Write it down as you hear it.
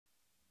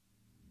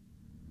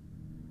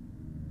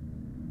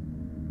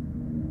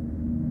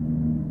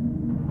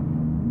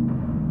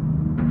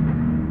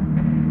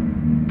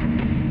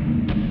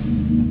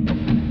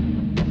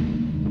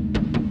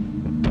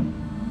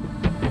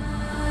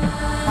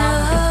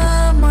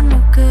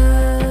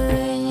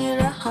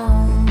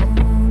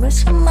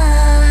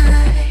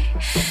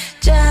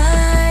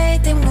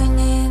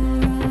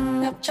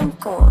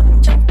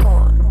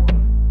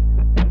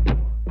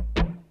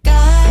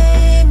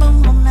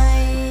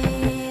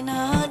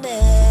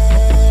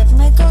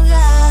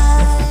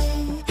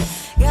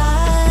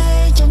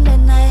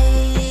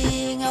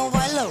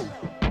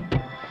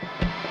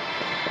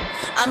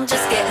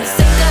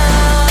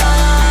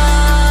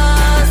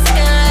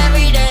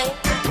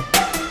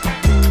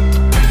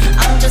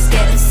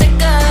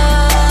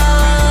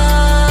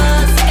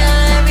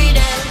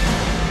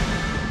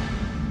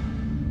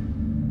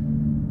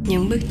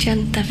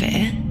tranh ta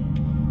vẽ,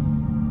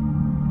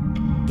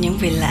 những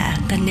vị lạ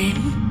ta nếm.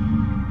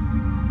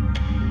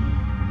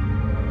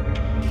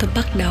 Tôi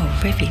bắt đầu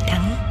với vị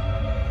đắng,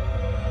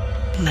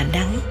 mà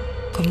đắng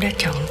cũng đã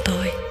chọn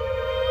tôi.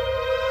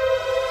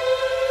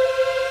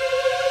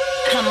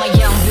 I'm a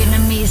young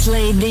Vietnamese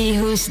lady,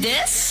 who's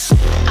this?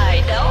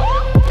 I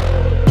don't.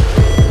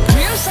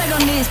 Real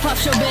Saigonese pop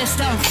show best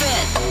don't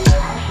fit.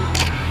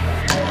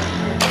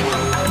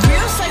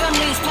 Real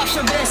Saigonese pop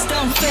show best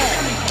don't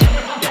fit.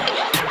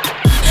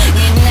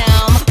 Ngày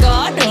nào mà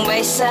có đường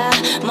bay xa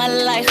mà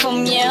lại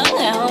không nhớ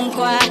ngày hôm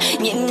qua.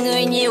 Những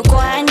người nhiều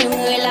quá, nhiều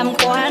người làm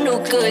quá,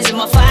 nụ cười rồi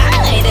mà phá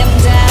ngày đêm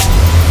ra.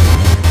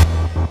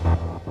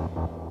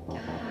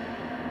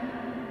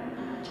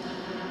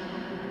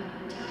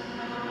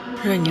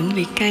 Rồi những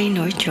vị cay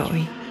nổi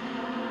trội,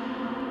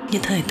 như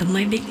thời tôi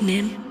mới biết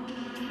nếm.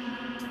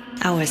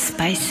 Our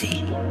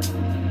spicy.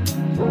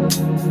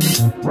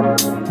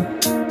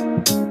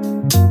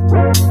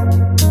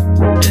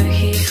 Đôi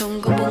khi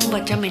không có bún và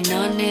cho mày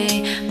no nê,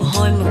 mồ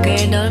hôi một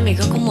kê đói mày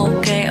có cũng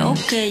ok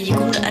gì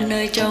cũng được anh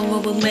ơi, cho ngô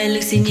bưng mê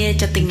lương xi nhê,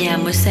 cho từng nhà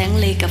mỗi sáng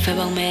ly cà phê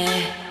bằng mê.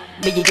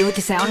 Bây giờ vui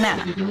thì sao nè,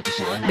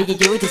 bây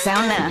giờ vui thì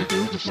sao nè,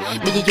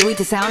 bây giờ vui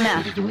thì sao nè.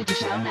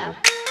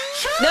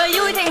 Đời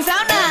vui thì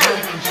sao nè,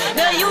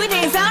 đời vui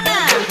thì sao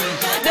nè,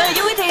 đời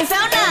vui thì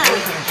sao nè,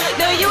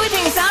 đời vui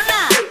thì sao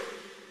nè.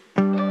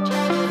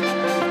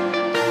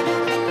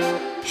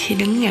 Khi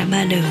đứng ngã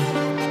ba đường,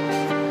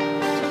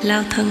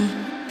 lao thân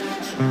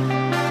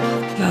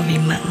vào vị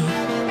mặn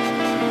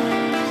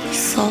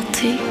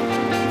salty.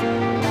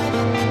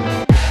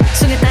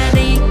 Suốt người ta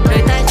đi, đời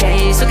ta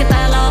chạy, suốt người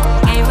ta lo,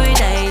 ngày vui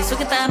đầy, suốt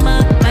người ta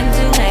mơ, mang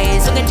thứ này,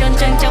 suốt ngày trơn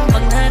trơn trong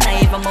phần thơ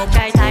này, và một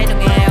cái thái đồ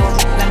nghèo,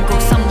 làm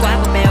cuộc sống quá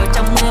bờ bèo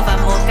trong mưa, và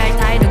một cái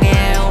thái đồ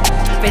nghèo.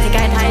 Vậy thì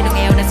cái thái đồ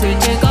nghèo là sự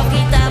chơi có khi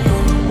ta buồn.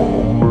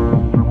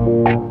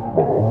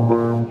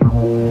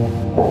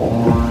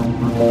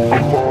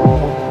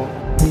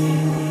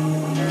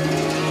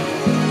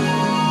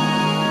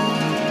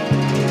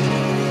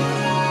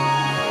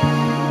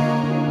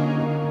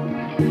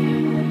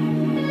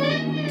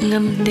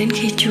 Ngâm đến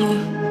khi chua,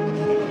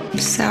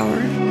 sour,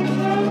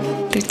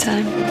 từ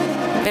time.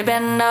 Baby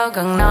anh đâu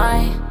cần nói,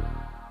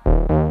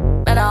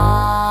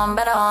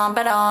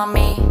 bet on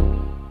me.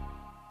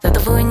 Giờ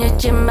tôi vui như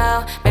chim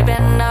bao, baby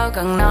anh đâu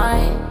cần nói.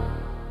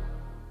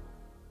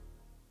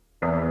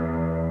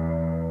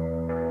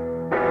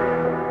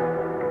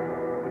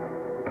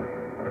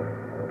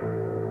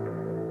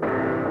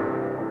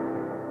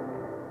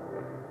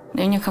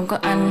 Nếu như không có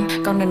anh,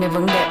 con đường này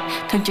vẫn đẹp,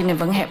 thương trường này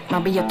vẫn hẹp, mà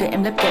bây giờ tụi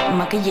em lép kẹp,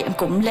 mà cái gì em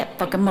cũng lép,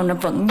 và cái màu nó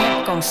vẫn nhát.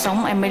 Còn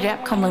sống em mới rap,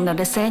 không lần nào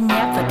để xé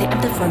nháp. Và thì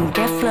em thích phần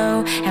get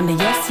flow, em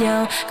là yes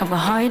yo, không còn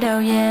hỏi đâu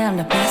yeah, em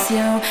là best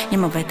yo.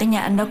 Nhưng mà về tới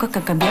nhà anh đâu có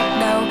cần cảm giác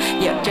đâu,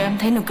 giờ cho em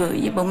thấy nụ cười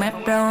với bộ map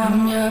bro.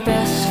 I'm your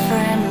best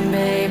friend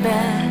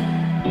baby,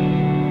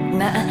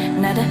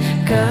 not a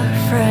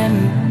girlfriend.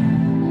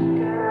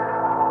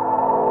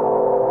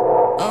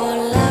 Oh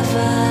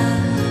lover,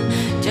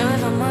 trôi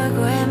vào môi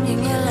của em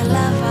dường như là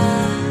lava.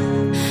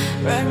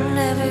 Run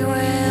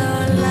everywhere,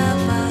 oh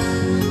lava.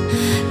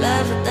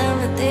 Lava tan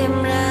vào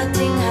tim ra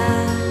thiên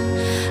hà.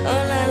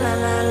 Oh la la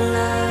la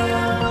la.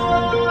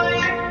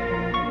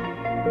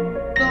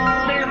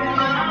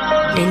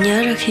 Để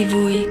nhớ ra khi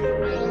vui,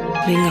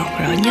 vị ngọt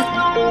rõ nhất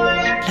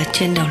là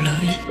trên đầu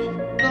lưỡi.